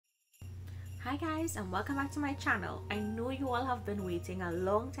Hi guys, and welcome back to my channel. I know you all have been waiting a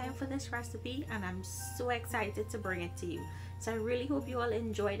long time for this recipe and I'm so excited to bring it to you. So I really hope you all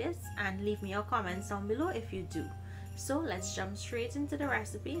enjoy this and leave me your comments down below if you do. So let's jump straight into the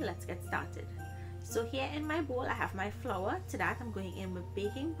recipe. Let's get started. So here in my bowl I have my flour. To that I'm going in with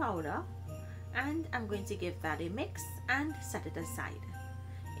baking powder and I'm going to give that a mix and set it aside.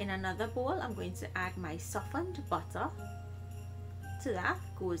 In another bowl I'm going to add my softened butter. To that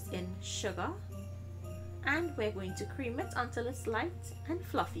goes in sugar and we're going to cream it until it's light and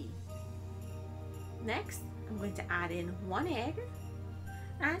fluffy. Next I'm going to add in 1 egg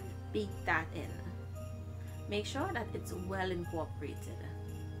and beat that in. Make sure that it's well incorporated.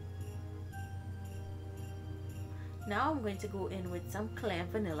 Now I'm going to go in with some clear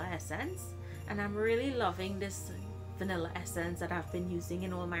vanilla essence, and I'm really loving this vanilla essence that I've been using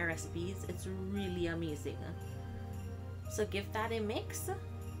in all my recipes. It's really amazing. So give that a mix,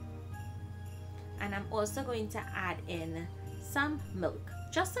 and I'm also going to add in some milk,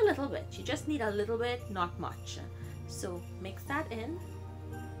 just a little bit. You just need a little bit, not much. So mix that in,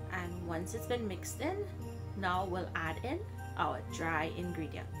 and once it's been mixed in, now we'll add in our dry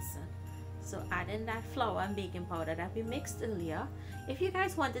ingredients. So add in that flour and baking powder that we mixed earlier. If you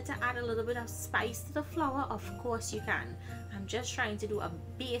guys wanted to add a little bit of spice to the flour, of course you can. I'm just trying to do a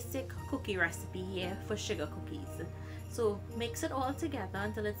basic cookie recipe here for sugar cookies. So mix it all together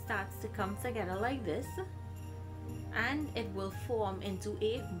until it starts to come together like this, and it will form into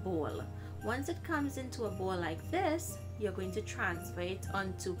a ball. Once it comes into a ball like this, you're going to transfer it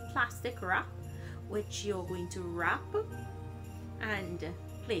onto plastic wrap, which you're going to wrap and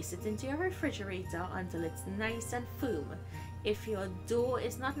place it into your refrigerator until it's nice and firm. If your dough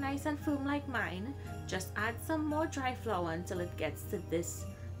is not nice and firm like mine, just add some more dry flour until it gets to this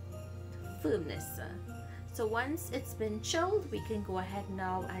firmness. So once it's been chilled, we can go ahead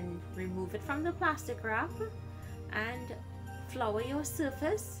now and remove it from the plastic wrap and flour your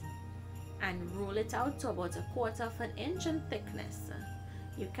surface and roll it out to about 1/4 inch in thickness.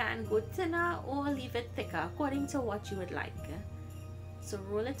 You can go thinner or leave it thicker according to what you would like. So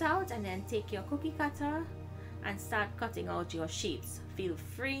roll it out and then take your cookie cutter and start cutting out your shapes. Feel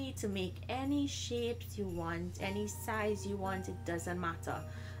free to make any shapes you want, any size you want, it doesn't matter.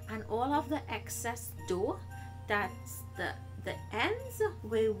 And all of the excess dough, that's the ends,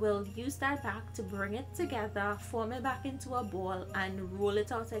 we will use that back to bring it together, form it back into a ball and roll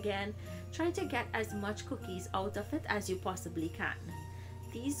it out again. Try to get as much cookies out of it as you possibly can.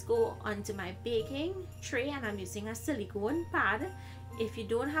 These go onto my baking tray and I'm using a silicone pad. If you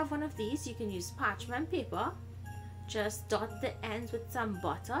don't have one of these, you can use parchment paper. Just dot the ends with some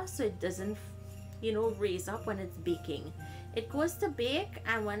butter so it doesn't, raise up when it's baking. It goes to bake,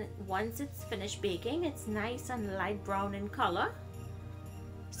 and once it's finished baking, it's nice and light brown in color.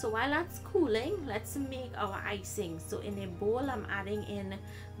 So while that's cooling, let's make our icing. So in a bowl, I'm adding in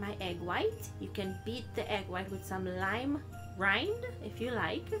my egg white. You can beat the egg white with some lime rind if you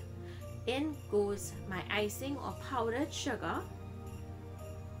like. In goes my icing or powdered sugar,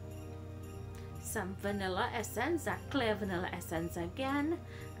 some vanilla essence, that clear vanilla essence again,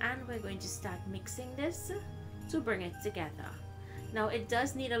 and we're going to start mixing this to bring it together. Now it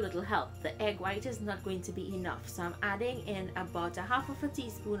does need a little help. The egg white is not going to be enough, so I'm adding in about 1/2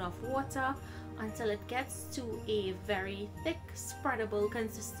 teaspoon of water until it gets to a very thick spreadable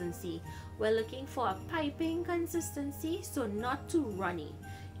consistency. We're looking for a piping consistency, so not too runny.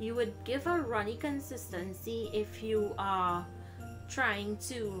 You would give a runny consistency if you are trying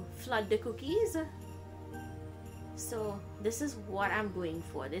to flood the cookies. So this is what I'm going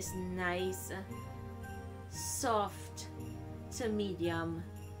for, this nice soft to medium.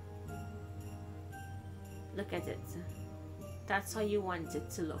 Look at it. That's how you want it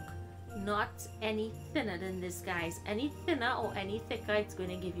to look. Not any thinner than this, guys. Any thinner or any thicker, it's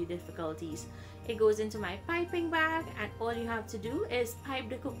going to give you difficulties. It goes into my piping bag, and all you have to do is pipe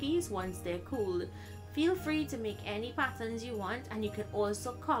the cookies once they're cooled. Feel free to make any patterns you want, and you can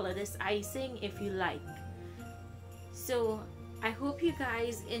also color this icing if you like. So I hope you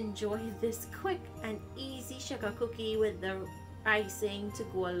guys enjoy this quick and easy sugar cookie with the icing to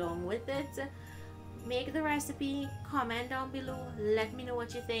go along with it. Make the recipe, comment down below, let me know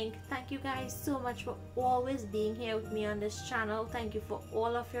what you think. Thank you guys so much for always being here with me on this channel. Thank you for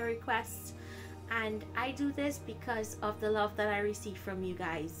all of your requests, and I do this because of the love that I receive from you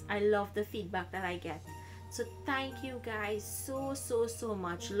guys. I love the feedback that I get, so thank you guys so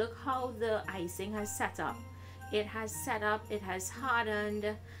much. Look how the icing has set up. It has set up, it has hardened.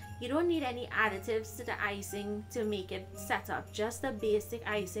 You don't need any additives to the icing to make it set up. Just the basic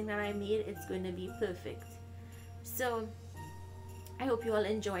icing that I made, it's going to be perfect. So I hope you all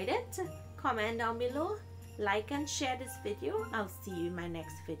enjoyed it. comment down below, like and share this video. I'll see you in my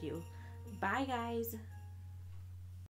next video. Bye guys.